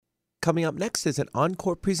Coming up next is an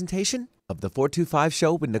encore presentation of the 425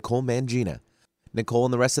 show with Nicole Mangina. Nicole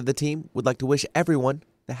and the rest of the team would like to wish everyone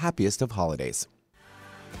the happiest of holidays.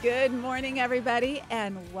 Good morning, everybody,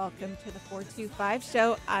 and welcome to the 425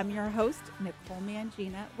 show. I'm your host, Nicole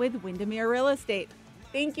Mangina with Windermere Real Estate.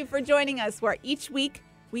 Thank you for joining us, where each week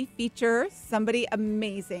we feature somebody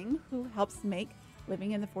amazing who helps make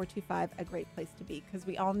living in the 425 a great place to be, because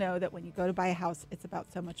we all know that when you go to buy a house, it's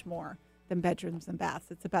about so much more than bedrooms and baths.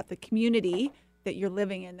 It's about the community that you're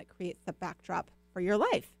living in that creates the backdrop for your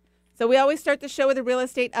life. So we always start the show with a real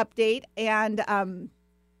estate update, and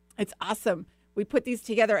it's awesome. We put these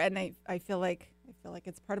together, and I feel like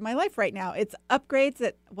it's part of my life right now. It's upgrades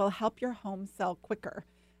that will help your home sell quicker.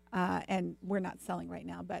 And we're not selling right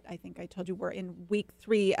now, but I think I told you we're in week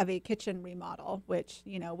 3 of a kitchen remodel, which,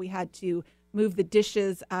 we had to move the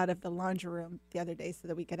dishes out of the laundry room the other day so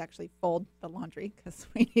that we could actually fold the laundry because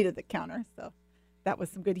we needed the counter. So that was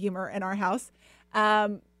some good humor in our house.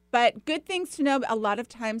 But good things to know. A lot of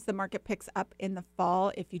times the market picks up in the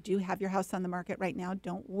fall. If you do have your house on the market right now,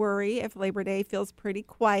 don't worry if Labor Day feels pretty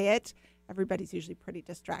quiet. Everybody's usually pretty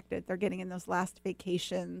distracted. They're getting in those last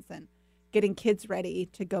vacations and getting kids ready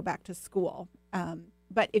to go back to school.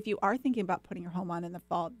 But if you are thinking about putting your home on in the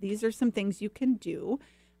fall, these are some things you can do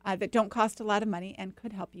that don't cost a lot of money and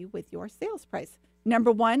could help you with your sales price.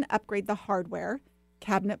 Number 1, upgrade the hardware.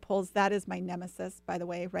 Cabinet pulls, that is my nemesis, by the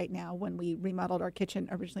way, right now. When we remodeled our kitchen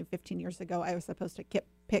originally 15 years ago, I was supposed to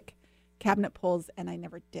pick cabinet pulls, and I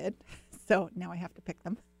never did. So now I have to pick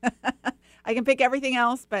them. I can pick everything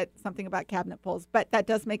else, but something about cabinet pulls. But that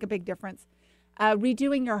does make a big difference.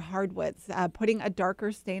 Redoing your hardwoods, putting a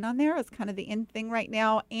darker stain on there is kind of the in thing right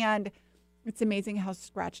now. And it's amazing how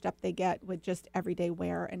scratched up they get with just everyday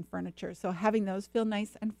wear and furniture. So having those feel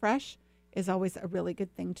nice and fresh is always a really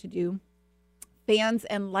good thing to do. Fans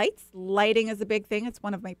and lights. Lighting is a big thing. It's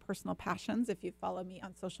one of my personal passions. If you follow me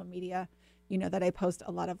on social media, you know that I post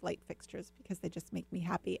a lot of light fixtures because they just make me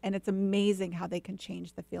happy. And it's amazing how they can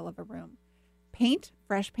change the feel of a room. Paint,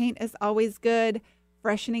 fresh paint is always good.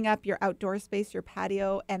 Freshening up your outdoor space, your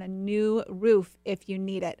patio, and a new roof if you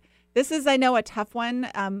need it. This is, I know, a tough one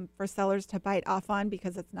for sellers to bite off on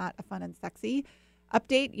because it's not a fun and sexy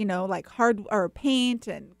update. Like hard or paint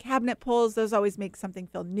and cabinet pulls, those always make something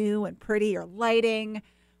feel new and pretty, or lighting.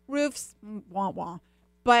 Roofs, wah wah.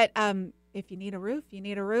 But if you need a roof, you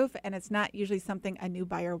need a roof, and it's not usually something a new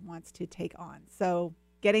buyer wants to take on. So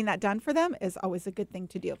getting that done for them is always a good thing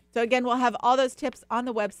to do. So again, we'll have all those tips on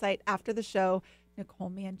the website after the show,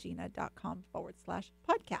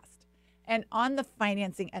 NicoleMangina.com/podcast. And on the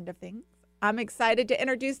financing end of things, I'm excited to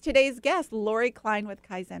introduce today's guest, Laurie Klein with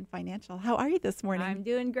Kaizen Financial. How are you this morning? I'm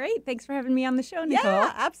doing great. Thanks for having me on the show, Nicole.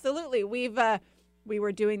 Yeah, absolutely. We were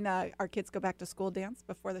doing our kids go back to school dance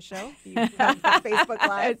before the show. You Facebook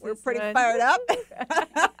Live. We're pretty fired up.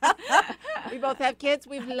 We both have kids.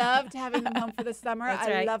 We've loved having them home for the summer. That's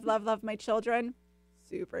I right. love my children.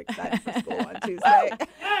 Super excited for school on Tuesday. Go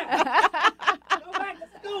back to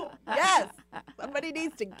school. Yes. Somebody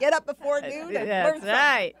needs to get up before noon and learn That's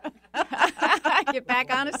right. Get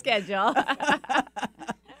back on a schedule.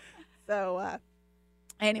 So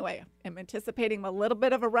anyway, I'm anticipating a little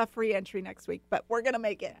bit of a rough re-entry next week, but we're going to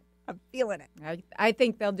make it. I'm feeling it. I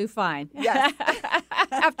think they'll do fine. Yes.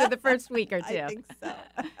 After the first week or two. I think so.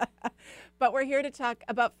 But we're here to talk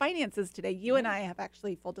about finances today. You and I have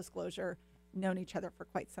actually, full disclosure, known each other for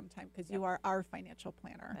quite some time because you are our financial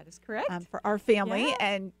planner. That is correct. For our family, Yeah.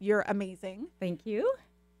 and you're amazing. Thank you.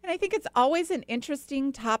 And I think it's always an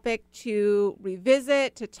interesting topic to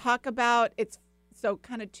revisit, to talk about. It's so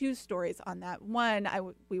kind of 2 stories on that. One,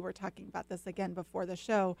 we were talking about this again before the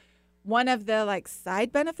show. One of the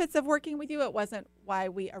side benefits of working with you, it wasn't why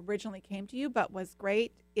we originally came to you, but was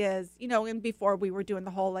great, is, and before we were doing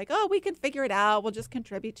the whole we can figure it out. We'll just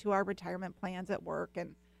contribute to our retirement plans at work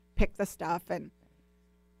and pick the stuff, and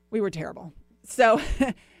we were terrible. So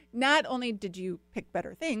not only did you pick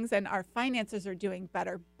better things and our finances are doing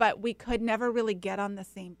better, but we could never really get on the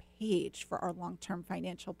same page for our long-term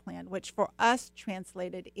financial plan, which for us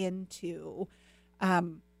translated into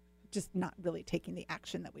just not really taking the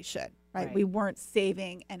action that we should, right? We weren't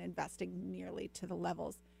saving and investing nearly to the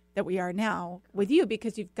levels that we are now with you,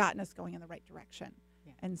 because you've gotten us going in the right direction.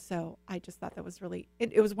 And so I just thought that was really,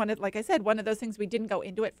 it was one of, like I said, one of those things we didn't go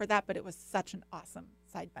into it for that, but it was such an awesome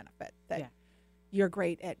side benefit that you're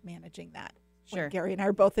great at managing that. Sure. When Gary and I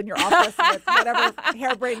are both in your office with whatever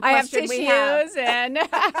harebrained I have question we have. tissues and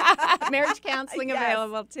marriage counseling Yes.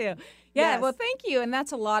 available too. Yeah, Yes. well, thank you. And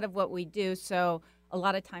that's a lot of what we do. So a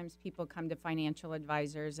lot of times people come to financial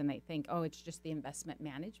advisors and they think, oh, it's just the investment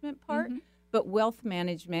management part. Mhm. But wealth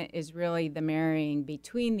management is really the marrying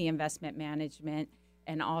between the investment management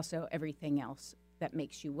and also everything else that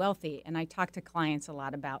makes you wealthy. And I talk to clients a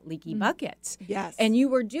lot about leaky buckets. Yes. And you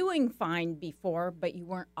were doing fine before, but you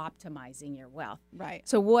weren't optimizing your wealth. Right.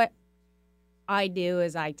 So what I do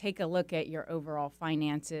is I take a look at your overall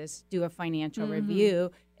finances, do a financial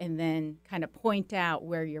review, and then kind of point out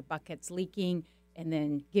where your bucket's leaking and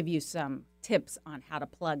then give you some tips on how to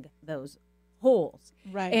plug those holes.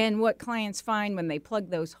 Right. And what clients find when they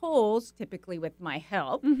plug those holes, typically with my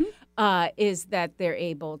help, is that they're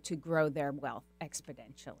able to grow their wealth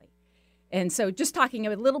exponentially. And so just talking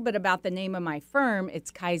a little bit about the name of my firm,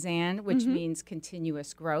 it's Kaizen, which means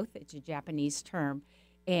continuous growth. It's a Japanese term.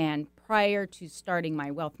 And prior to starting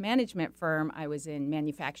my wealth management firm, I was in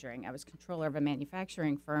manufacturing. I was controller of a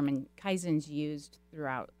manufacturing firm, and Kaizen's used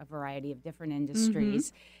throughout a variety of different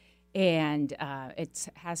industries. And it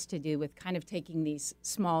has to do with kind of taking these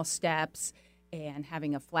small steps and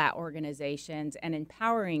having a flat organizations and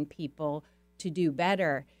empowering people to do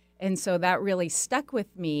better. And so that really stuck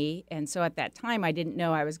with me. And so at that time, I didn't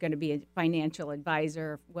know I was going to be a financial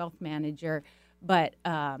advisor, wealth manager, but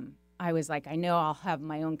I was like, I know I'll have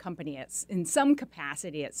my own company in some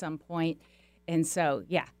capacity at some point. And so,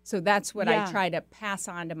 so that's what I try to pass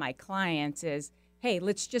on to my clients is, hey,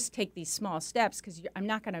 let's just take these small steps because I'm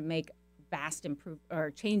not going to make vast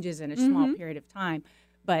changes in a small period of time,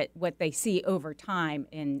 but what they see over time.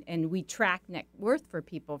 And we track net worth for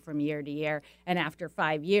people from year to year. And after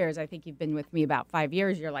 5 years, I think you've been with me about 5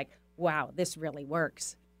 years, you're like, wow, this really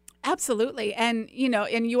works. Absolutely. And,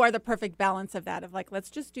 and you are the perfect balance of that, of like,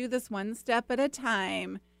 let's just do this one step at a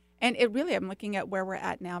time. And it really, I'm looking at where we're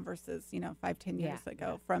at now versus, 5-10 years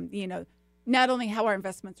ago from, not only how our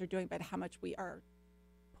investments are doing, but how much we are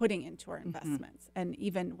putting into our investments. And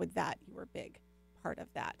even with that, you were a big part of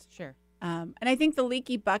that. Sure. And I think the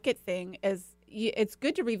leaky bucket thing it's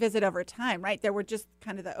good to revisit over time, right? There were just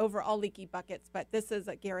kind of the overall leaky buckets, but this is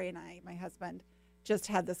Gary and I, my husband, just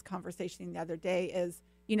had this conversation the other day is,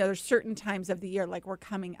 there's certain times of the year, like we're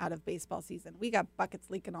coming out of baseball season. We got buckets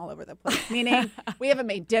leaking all over the place, meaning we haven't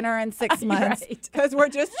made dinner in 6 months because we're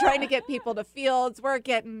just trying to get people to fields. We're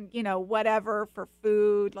getting, whatever for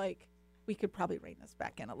food. Like we could probably rein this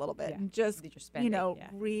back in a little bit and just,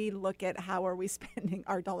 re-look at how are we spending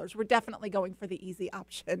our dollars. We're definitely going for the easy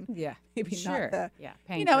option. Yeah. Maybe sure. not the,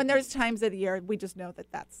 and there's times of the year we just know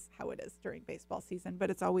that that's how it is during baseball season, but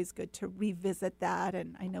it's always good to revisit that.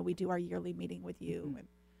 And I know we do our yearly meeting with you and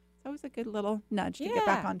it's always a good little nudge to get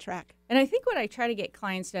back on track. And I think what I try to get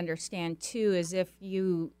clients to understand, too, is if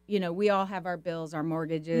we all have our bills, our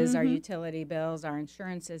mortgages, our utility bills, our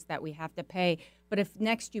insurances that we have to pay. But if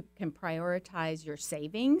next you can prioritize your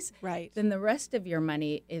savings, then the rest of your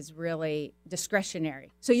money is really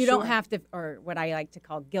discretionary. So you don't have to, or what I like to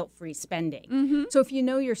call guilt-free spending. So if you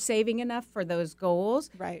know you're saving enough for those goals,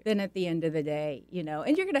 then at the end of the day,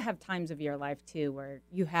 and you're going to have times of your life, too, where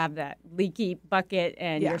you have that leaky bucket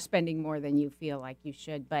and you're spending more than you feel like you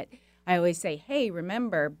should. But I always say, hey,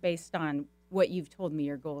 remember, based on what you've told me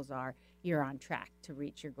your goals are, you're on track to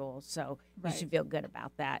reach your goals. So you should feel good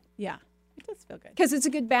about that. Yeah. It does feel good. Because it's a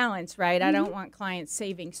good balance, right? I don't want clients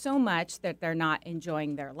saving so much that they're not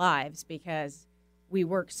enjoying their lives because we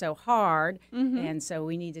work so hard. And so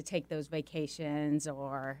we need to take those vacations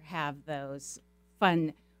or have those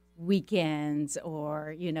fun weekends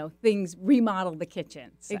or, things, remodel the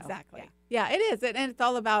kitchen. So, exactly. Yeah, it is. And it's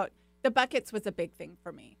all about, the buckets was a big thing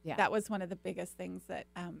for me. Yeah. That was one of the biggest things that,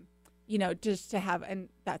 just to have, and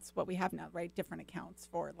that's what we have now, right? Different accounts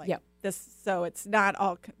for this. So it's not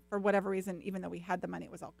all, for whatever reason, even though we had the money,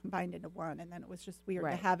 it was all combined into one. And then it was just weird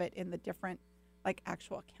to have it in the different,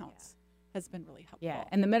 actual accounts has been really helpful. Yeah.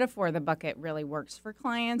 And the metaphor of the bucket really works for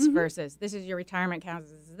clients versus this is your retirement account,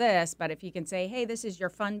 this is this. But if you can say, hey, this is your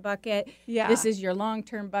fun bucket. Yeah. This is your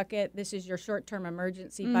long-term bucket. This is your short-term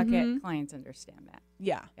emergency bucket. Clients understand that.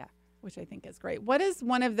 Yeah. Which I think is great. What is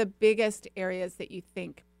one of the biggest areas that you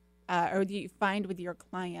think or that you find with your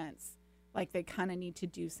clients, like they kind of need to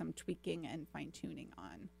do some tweaking and fine-tuning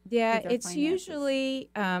on? Yeah, it's usually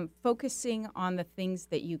focusing on the things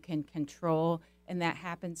that you can control, and that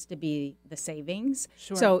happens to be the savings.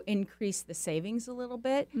 So increase the savings a little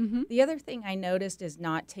bit. The other thing I noticed is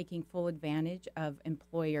not taking full advantage of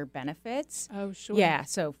employer benefits. Oh, sure. Yeah,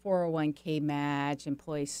 so 401k match,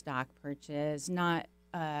 employee stock purchase, not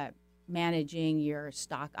managing your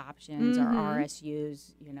stock options or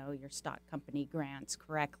RSUs, your stock company grants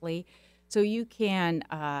correctly. So you can,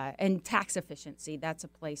 and tax efficiency, that's a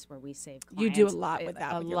place where we save clients. You do a lot with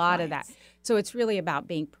that. A with your lot of that. clients. So it's really about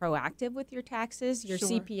being proactive with your taxes. Your Sure.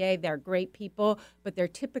 CPA, they're great people, but they're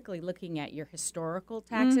typically looking at your historical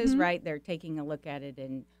taxes, right? They're taking a look at it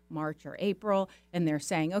in March or April, and they're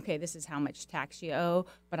saying, okay, this is how much tax you owe,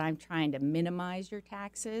 but I'm trying to minimize your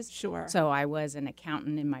taxes. Sure. So I was an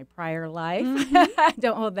accountant in my prior life.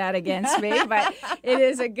 Don't hold that against me, but it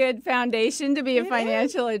is a good foundation to be a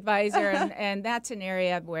financial advisor, and that's an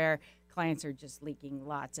area where clients are just leaking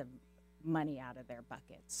lots of money out of their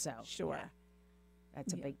buckets. So Sure. yeah,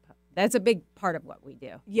 that's a big part of what we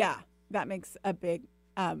do. Yeah, that makes a big.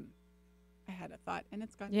 I had a thought, and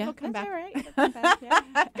it's gone. Yeah, It'll come that's back. all right. It'll come back, yeah.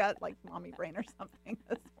 I got like mommy brain or something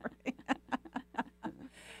this morning.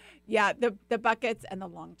 Yeah, the buckets and the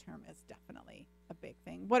long term is definitely a big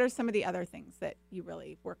thing. What are some of the other things that you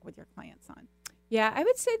really work with your clients on? Yeah, I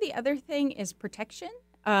would say the other thing is protection.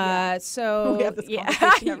 Yeah. We have this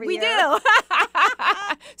conversation every we year. do.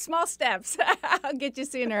 Small steps. I'll get you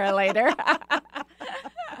sooner or later.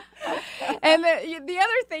 And the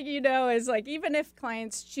other thing, is like, even if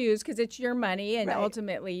clients choose, because it's your money and Right.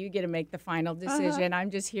 ultimately you get to make the final decision. I'm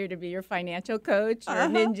just here to be your financial coach or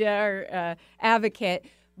ninja or advocate.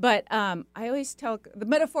 But I always tell, the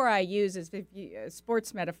metaphor I use is a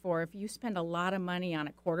sports metaphor. If you spend a lot of money on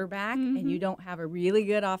a quarterback and you don't have a really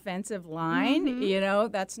good offensive line,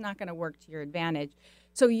 that's not going to work to your advantage.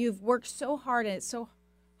 So you've worked so hard, and it's so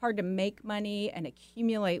hard to make money and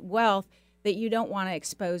accumulate wealth that you don't want to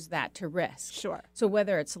expose that to risk. Sure. So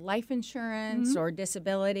whether it's life insurance or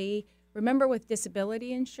disability, remember with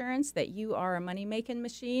disability insurance that you are a money-making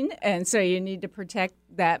machine, and so you need to protect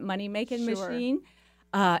that money-making Sure. machine.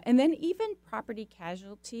 And then even property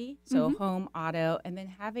casualty, so home, auto, and then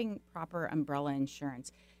having proper umbrella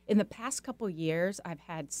insurance. In the past couple years, I've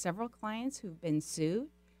had several clients who've been sued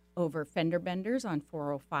over fender benders on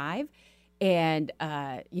 405. And,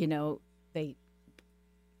 they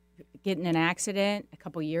get in an accident, a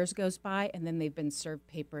couple years goes by, and then they've been served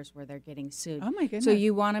papers where they're getting sued. Oh, my goodness. So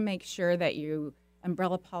you want to make sure that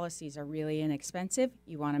umbrella policies are really inexpensive.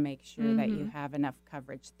 You want to make sure that you have enough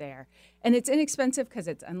coverage there. And it's inexpensive because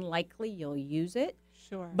it's unlikely you'll use it.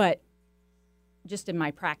 Sure. But just in my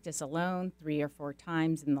practice alone, 3 or 4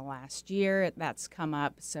 times in the last year, that's come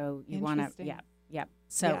up. So you want to, Interesting. Yep.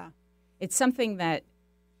 So it's something that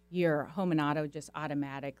your home and auto just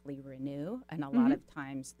automatically renew. And a lot of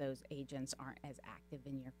times those agents aren't as active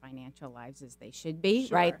in your financial lives as they should be,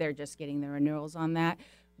 right? Sure. They're just getting the renewals on that.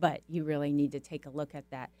 But you really need to take a look at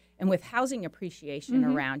that. And with housing appreciation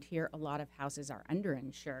around here, a lot of houses are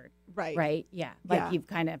underinsured. Right. Right? Yeah. Like Yeah. you've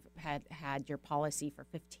kind of had your policy for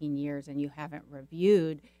 15 years and you haven't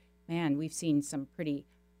reviewed. Man, we've seen some pretty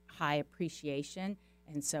high appreciation.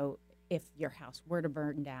 And so if your house were to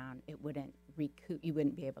burn down, you wouldn't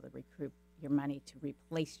be able to recoup your money to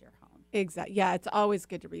replace your home. Exactly. Yeah, it's always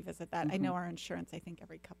good to revisit that. I know our insurance, I think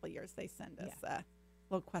every couple of years they send us a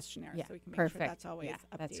little questionnaire so we can make sure that's always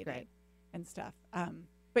updated that's great. and stuff.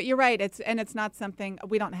 But you're right. It's not something,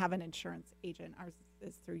 we don't have an insurance agent. Ours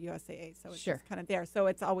is through USAA, so it's just kind of there. So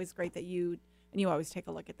it's always great that you always take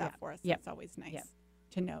a look at that for us. It's always nice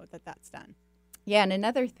to know that that's done. Yeah, and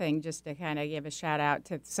another thing, just to kind of give a shout out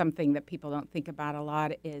to something that people don't think about a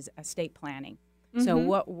lot, is estate planning. So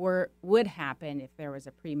what would happen if there was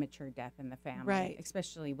a premature death in the family, Right.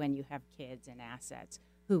 especially when you have kids and assets?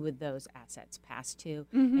 Who would those assets pass to?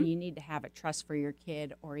 And you need to have a trust for your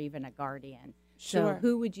kid or even a guardian. Sure. So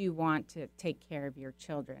who would you want to take care of your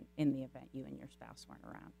children in the event you and your spouse weren't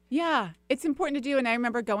around? Yeah, it's important to do. And I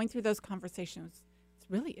remember going through those conversations. It's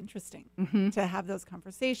really interesting to have those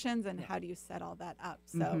conversations and how do you set all that up.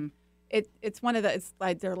 So it's one of the, it's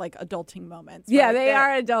like they're like adulting moments. Yeah, right? they are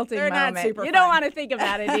adulting they're moments. not super You fun. don't want to think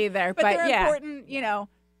about it either. but they're yeah. important,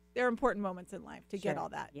 they're important moments in life to get all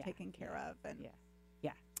that taken care of. And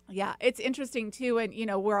yeah, it's interesting too. And,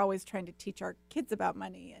 we're always trying to teach our kids about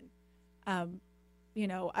money. And,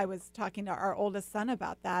 I was talking to our oldest son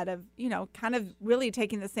about that of, kind of really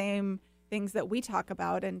taking the same things that we talk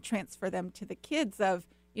about and transfer them to the kids of,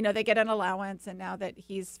 they get an allowance. And now that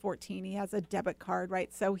he's 14, he has a debit card,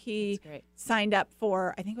 right? So he signed up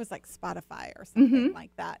for, I think it was like Spotify or something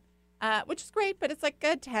like that. Which is great, but it's like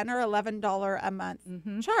a $10 or $11 a month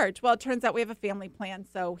charge. Well, it turns out we have a family plan,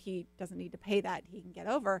 so he doesn't need to pay that. He can get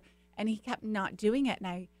over. And he kept not doing it. And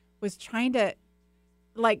I was trying to,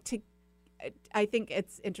 I think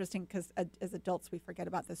it's interesting because as adults, we forget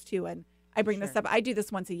about this too. And I bring this up. I do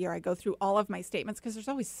this once a year. I go through all of my statements because there's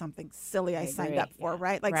always something silly I signed up for,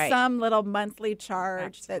 right? Like some little monthly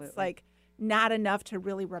charge that's like not enough to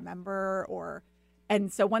really remember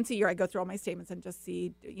And so once a year, I go through all my statements and just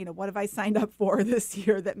see, what have I signed up for this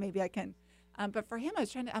year that maybe I can. But for him,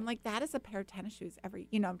 I'm like, that is a pair of tennis shoes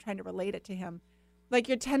I'm trying to relate it to him. Like,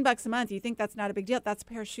 you're $10 a month. You think that's not a big deal. That's a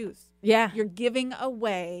pair of shoes. Yeah. You're giving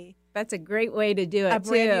away That's a great way to do it, a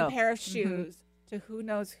brand too. new pair of shoes to who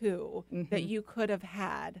knows who that you could have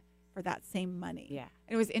had for that same money. Yeah.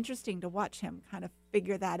 And it was interesting to watch him kind of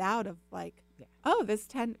figure that out of like, oh, this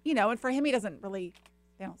 10, and for him, they don't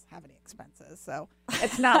have any expenses. So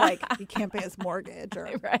it's not like he can't pay his mortgage or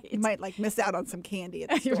he might like miss out on some candy at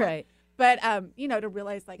the store. Right. But, to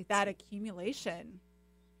realize like that accumulation,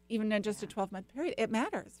 even in just a 12-month period, it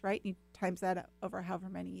matters, right? You times that over however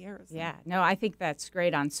many years. Yeah. No, I think that's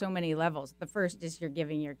great on so many levels. The first is you're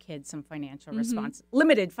giving your kids some financial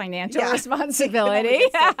limited financial responsibility.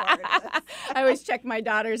 I always check my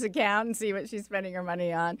daughter's account and see what she's spending her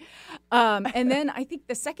money on. And then I think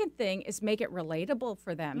the second thing is make it relatable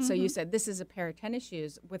for them. So you said this is a pair of tennis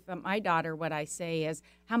shoes. With my daughter, what I say is,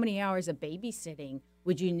 how many hours of babysitting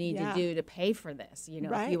would you need to do to pay for this?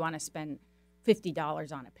 If you want to spend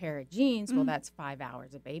 $50 on a pair of jeans, well, that's 5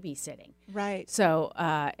 hours of babysitting. Right. So,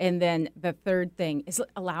 and then the third thing is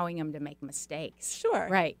allowing them to make mistakes. Sure.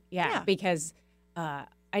 Right. Yeah. Because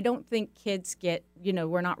I don't think kids get,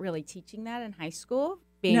 we're not really teaching that in high school,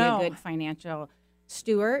 being a good financial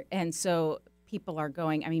steward. And so people are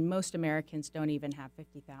going, most Americans don't even have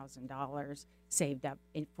 $50,000 saved up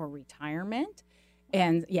for retirement.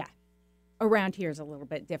 And around here is a little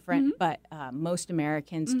bit different, but most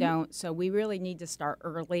Americans don't. So we really need to start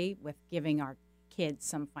early with giving our kids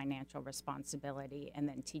some financial responsibility and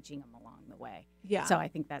then teaching them along the way. Yeah. So I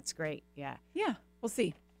think that's great. Yeah. Yeah. We'll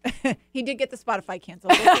see. He did get the Spotify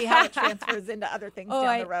canceled. We'll see how it transfers into other things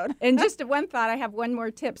down the road. And just one thought, I have one more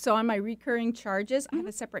tip. So on my recurring charges, I have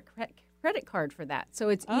a separate credit card for that. So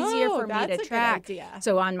it's easier for me to track.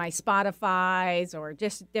 So on my Spotify's or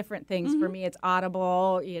just different things, for me, it's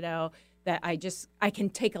Audible, that I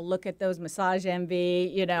can take a look at those, Massage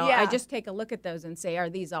Envy, I just take a look at those and say,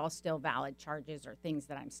 are these all still valid charges or things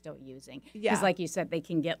that I'm still using? Because like you said, they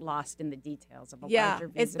can get lost in the details of a larger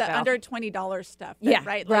Visa it's the bill. under $20 stuff,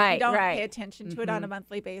 right? You don't pay attention to it on a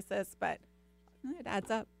monthly basis, but it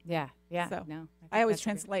adds up. Yeah. So no, I always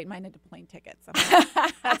translate mine into plane tickets.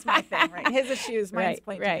 That's my thing, right? His is shoes, mine's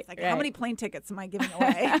plane tickets. Like, how many plane tickets am I giving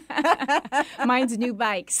away? Mine's new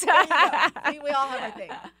bikes. See, we all have our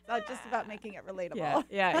thing. It's just about making it relatable.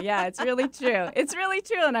 Yeah. It's really true. It's really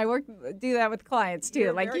true, and I do that with clients too,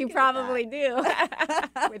 You're like very you good probably do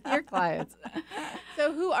with your clients.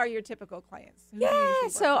 So, who are your typical clients?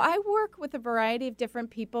 So I work with a variety of different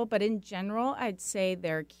people, but in general, I'd say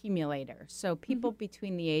they're accumulators. So people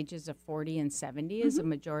between the ages of 40 and 70 is a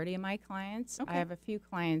majority of my clients. I have a few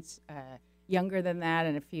clients younger than that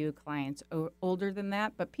and a few clients older than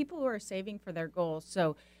that, but people who are saving for their goals.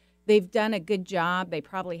 So they've done a good job. They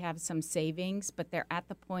probably have some savings, but they're at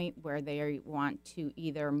the point where they want to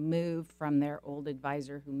either move from their old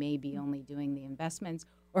advisor who may be only doing the investments,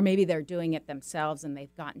 or maybe they're doing it themselves and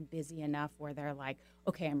they've gotten busy enough where they're like,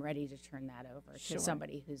 okay, I'm ready to turn that over to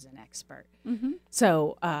somebody who's an expert.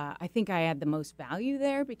 So I think I add the most value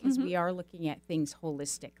there because we are looking at things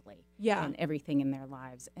holistically and everything in their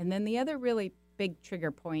lives. And then the other really big trigger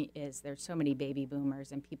point is there's so many baby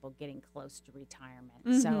boomers and people getting close to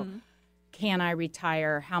retirement. So can I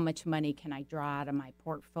retire? How much money can I draw out of my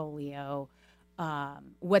portfolio?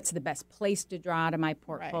 What's the best place to draw out of my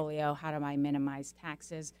portfolio? How do I minimize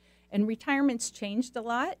taxes? And retirement's changed a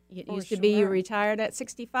lot. It used to be you retired at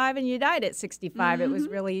 65 and you died at 65. It was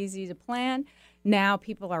really easy to plan. Now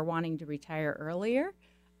people are wanting to retire earlier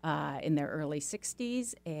in their early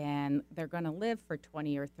 60s, and they're going to live for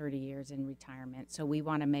 20 or 30 years in retirement. So we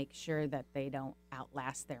want to make sure that they don't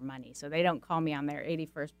outlast their money. So they don't call me on their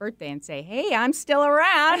 81st birthday and say, hey, I'm still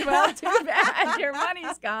around. Well, too bad. Your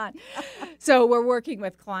money's gone. So we're working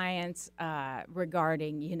with clients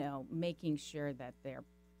regarding, making sure that they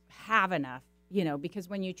have enough, because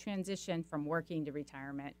when you transition from working to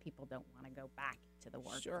retirement, people don't want to go back to the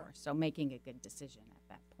workforce. So making a good decision at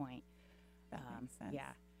that point. That makes sense.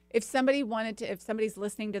 If somebody's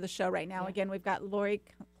listening to the show right now, again, we've got Laurie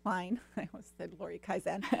Klein. I almost said Laurie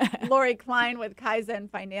Kaizen. Laurie Klein with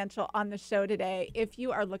Kaizen Financial on the show today. If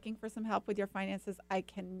you are looking for some help with your finances, I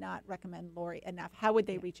cannot recommend Laurie enough. How would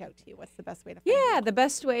they reach out to you? What's the best way to find you? The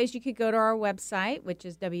best way is you could go to our website, which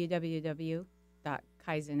is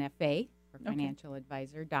www.kaizenfa or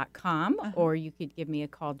financialadvisor.com, or you could give me a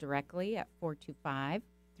call directly at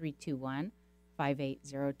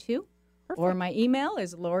 425-321-5802. Or my email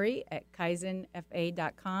is Laurie at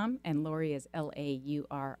kaizenfa.com, and Laurie is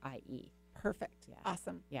Laurie. Perfect. Yeah.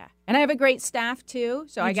 Awesome. Yeah. And I have a great staff too,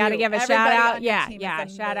 so You I got to do. give a Everybody shout out. on your Yeah, team is yeah,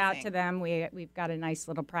 shout out amazing. to them. We've got a nice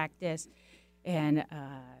little practice, and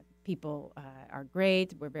people are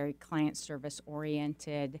great. We're very client service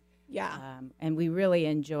oriented. Yeah. And we really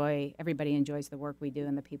everybody enjoys the work we do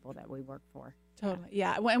and the people that we work for. Totally.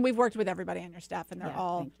 Yeah. And we've worked with everybody on your staff, and they're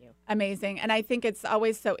all thank you. amazing. And I think it's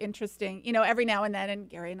always so interesting. You know, every now and then, and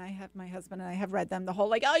Gary and I have, my husband and I have read them, the whole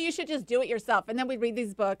like, oh, you should just do it yourself. And then we read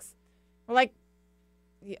these books. We're like,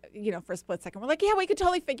 you know, for a split second, we're like, yeah, we could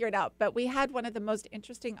totally figure it out. But we had one of the most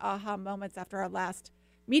interesting aha moments after our last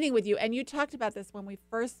meeting with you. And you talked about this when we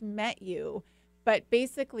first met you. But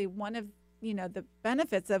basically, one of the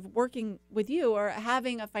benefits of working with you or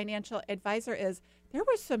having a financial advisor is there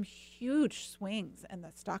were some huge swings in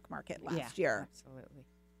the stock market last year. Absolutely.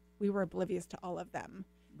 We were oblivious to all of them,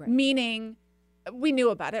 Right. meaning we knew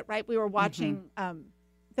about it, right? We were watching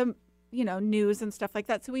the news and stuff like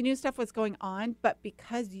that. So we knew stuff was going on, but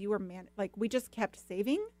because you were we just kept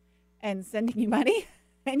saving and sending you money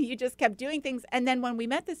and you just kept doing things. And then when we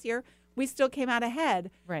met this year, we still came out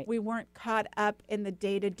ahead. Right. We weren't caught up in the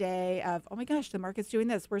day-to-day of, oh my gosh, the market's doing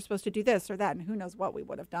this. We're supposed to do this or that. And who knows what we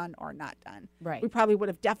would have done or not done. Right. We probably would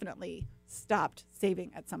have definitely stopped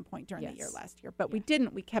saving at some point during the year Yes. last year. But we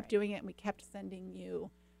didn't. We kept doing it, and we kept sending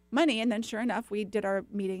you money. And then sure enough, we did our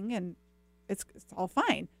meeting, and it's all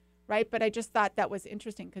fine. Right. But I just thought that was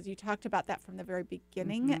interesting because you talked about that from the very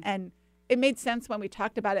beginning. And it made sense when we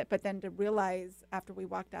talked about it, but then to realize after we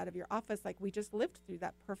walked out of your office, like we just lived through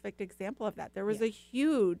that perfect example of that. There was a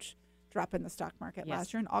huge drop in the stock market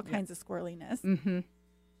last year and all kinds of squirreliness. Mm-hmm.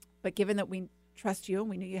 But given that we trust you and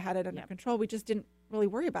we knew you had it under control, we just didn't really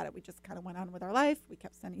worry about it. We just kind of went on with our life. We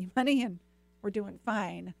kept sending you money and we're doing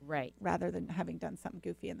fine. Right. Rather than having done something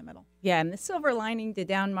goofy in the middle. Yeah, and the silver lining to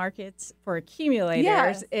down markets for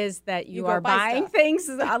accumulators is that you go are buy buying stuff. things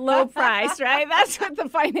at a low price, right? That's what the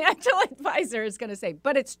financial advisor is going to say.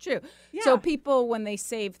 But it's true. Yeah. So people, when they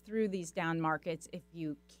save through these down markets, if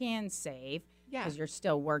you can save, because you're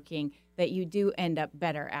still working, that you do end up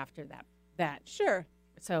better after that. Sure.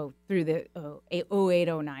 So through the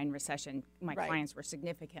 08-09 recession, my Right. clients were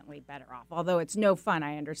significantly better off. Although it's no fun,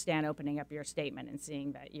 I understand opening up your statement and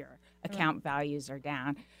seeing that your account values are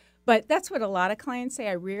down. But that's what a lot of clients say.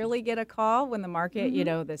 I rarely get a call when the market,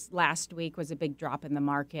 this last week was a big drop in the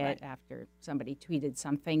market after somebody tweeted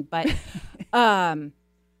something. But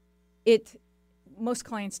most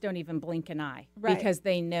clients don't even blink an eye because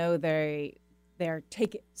they know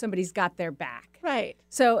somebody's got their back. Right.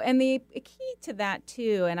 So, and the key to that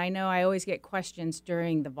too, and I know I always get questions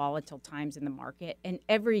during the volatile times in the market, and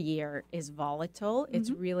every year is volatile. It's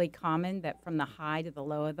really common that from the high to the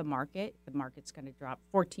low of the market's going to drop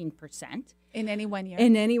 14%. In any 1 year?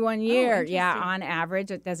 In any 1 year, interesting. on average.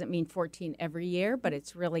 It doesn't mean 14 every year, but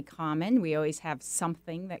it's really common. We always have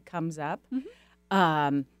something that comes up.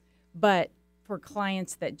 But for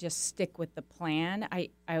clients that just stick with the plan, I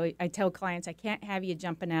tell clients I can't have you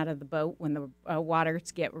jumping out of the boat when the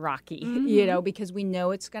waters get rocky, because we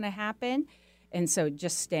know it's going to happen. And so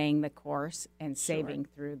just staying the course and saving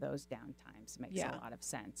through those down times makes a lot of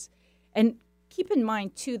sense. And keep in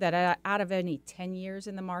mind, too, that out of any 10 years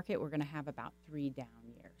in the market, we're going to have about 3 down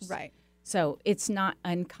years. Right. So it's not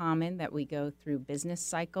uncommon that we go through business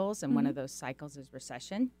cycles, and one of those cycles is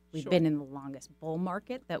recession. We've been in the longest bull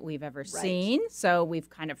market that we've ever seen, so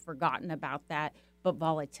we've kind of forgotten about that, but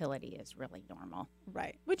volatility is really normal.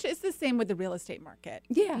 Right, which is the same with the real estate market.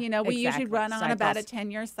 Yeah, we usually exactly. run on about a Cycles.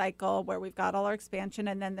 10-year cycle where we've got all our expansion,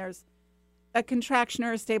 and then there's a contraction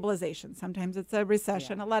or a stabilization. Sometimes it's a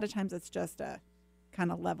recession. A lot of times it's just a kind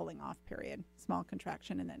of leveling off period, small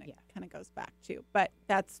contraction, and then it kind of goes back too. But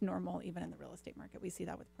that's normal even in the real estate market. We see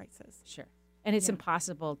that with prices. Sure. And it's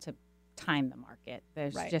impossible to time the market.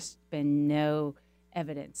 There's Right. just been no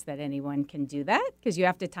evidence that anyone can do that because you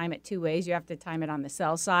have to time it 2 ways. You have to time it on the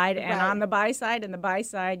sell side and on the buy side. And the buy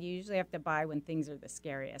side, you usually have to buy when things are the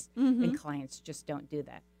scariest. And clients just don't do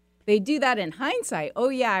that. They do that in hindsight. Oh,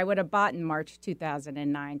 yeah, I would have bought in March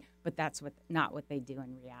 2009, but that's not what they do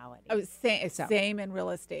in reality. Oh, same in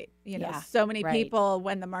real estate. So many right. people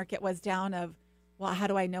when the market was down of, well, how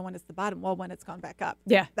do I know when it's the bottom? Well, when it's gone back up.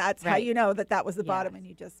 Yeah, That's how right. you know that was the Yeah. bottom and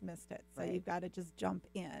you just missed it. So Right. you've got to just jump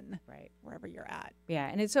in Right. wherever you're at. Yeah,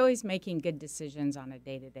 and it's always making good decisions on a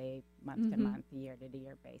day-to-day, month-to-month,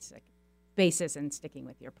 year-to-year basis and sticking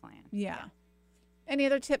with your plan. Yeah. Any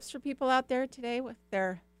other tips for people out there today if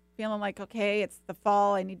they're feeling like, okay, it's the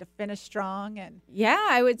fall, I need to finish strong? And Yeah,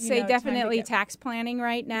 I would say time to definitely get- tax planning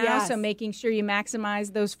right now. Yes. So making sure you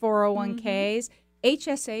maximize those 401ks.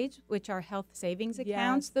 HSAs, which are health savings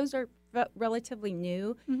accounts, Yes. those are relatively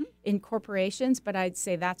new Mhm. in corporations, but I'd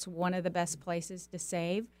say that's one of the best places to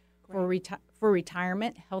save for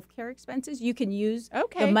retirement healthcare expenses. You can use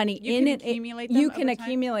Okay. the money You in can it. accumulate them You over can time?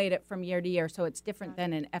 accumulate it from year to year, so it's different Got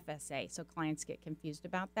than an FSA. So clients get confused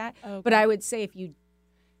about that. Okay. But I would say if you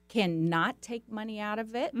cannot take money out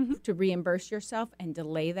of it Mhm. to reimburse yourself and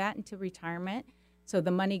delay that into retirement. So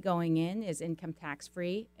the money going in is income tax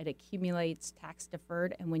free. It accumulates tax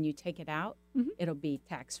deferred, and when you take it out, Mhm. it'll be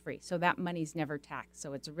tax free. So that money's never taxed.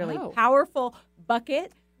 So it's a really Oh. powerful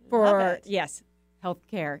bucket for Love it. yes,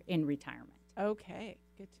 healthcare in retirement. Okay.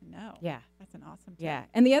 Good to know. Yeah, That's an awesome tip. yeah.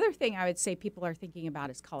 And the other thing I would say people are thinking about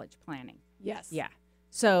is college planning. Yes. Yeah.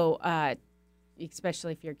 So,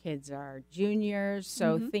 especially if your kids are juniors,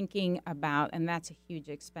 so Mhm. thinking about, and that's a huge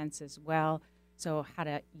expense as well. So, how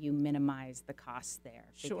do you minimize the costs there?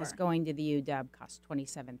 Because Sure. going to the UW costs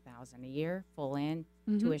 $27,000 a year, full in.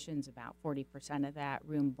 Mhm. Tuition's about 40% of that.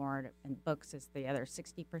 Room, board, and books is the other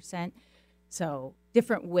 60%. So,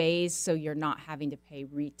 different ways so you're not having to pay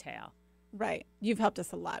retail. Right. You've helped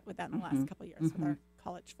us a lot with that in the last Mhm. couple of years with Mhm. our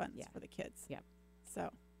college funds Yeah. for the kids. Yep.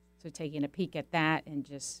 So, So taking a peek at that and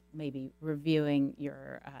just maybe reviewing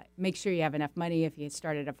your, make sure you have enough money if you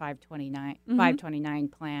started a 529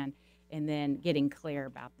 plan, and then getting clear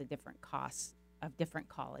about the different costs of different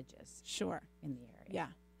colleges sure. in the area. Yeah.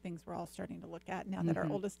 Things we're all starting to look at now that our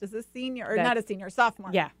Mhm. oldest is a senior, or That- not a senior, a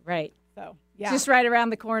sophomore. Yeah, right. So, yeah. Just right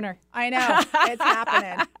around the corner. I know. It's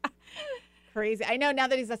happening. Crazy. I know now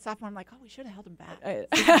that he's a sophomore, I'm like, oh, we should have held him back.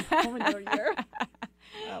 Home another year.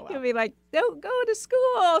 Oh, You'll well. be like, don't go to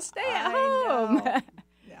school, stay at I home. know.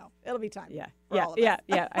 No, it'll be time. Yeah, for yeah, all of yeah, us.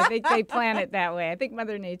 yeah. I think they plan it that way. I think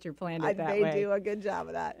Mother Nature planned it that They way. do a good job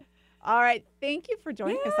of that. All right. Thank you for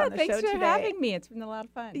joining us Yeah, on the thanks show for today. having me. It's been a lot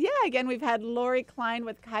of fun. Yeah, again, we've had Laurie Klein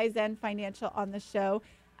with Kaizen Financial on the show.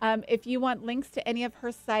 If you want links to any of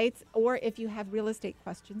her sites, or if you have real estate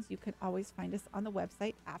questions, you can always find us on the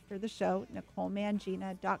website after the show,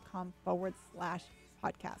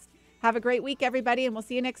 NicoleMangina.com/podcast. Have a great week, everybody, and we'll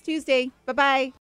see you next Tuesday. Bye-bye.